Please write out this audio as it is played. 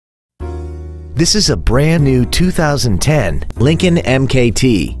This is a brand new 2010 Lincoln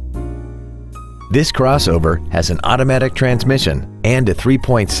MKT. This crossover has an automatic transmission and a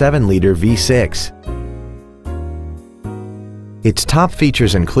 3.7-liter V6. Its top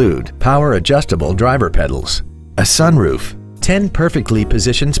features include power-adjustable driver pedals, a sunroof, 10 perfectly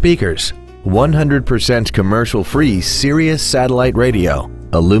positioned speakers, 100% commercial-free Sirius satellite radio,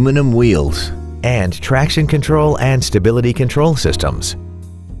 aluminum wheels, and traction control and stability control systems.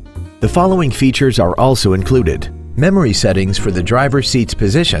 The following features are also included: memory settings for the driver's seat's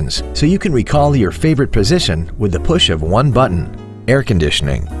positions so you can recall your favorite position with the push of one button, air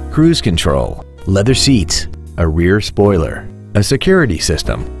conditioning, cruise control, leather seats, a rear spoiler, a security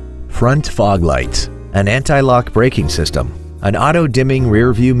system, front fog lights, an anti-lock braking system, an auto-dimming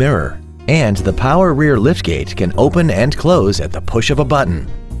rear view mirror, and the power rear liftgate can open and close at the push of a button.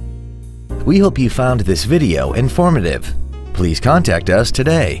 We hope you found this video informative. Please contact us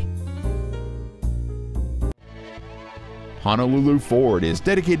today. Honolulu Ford is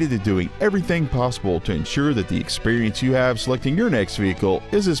dedicated to doing everything possible to ensure that the experience you have selecting your next vehicle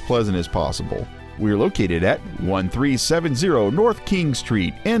is as pleasant as possible. We are located at 1370 North King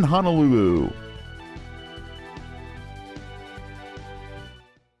Street in Honolulu.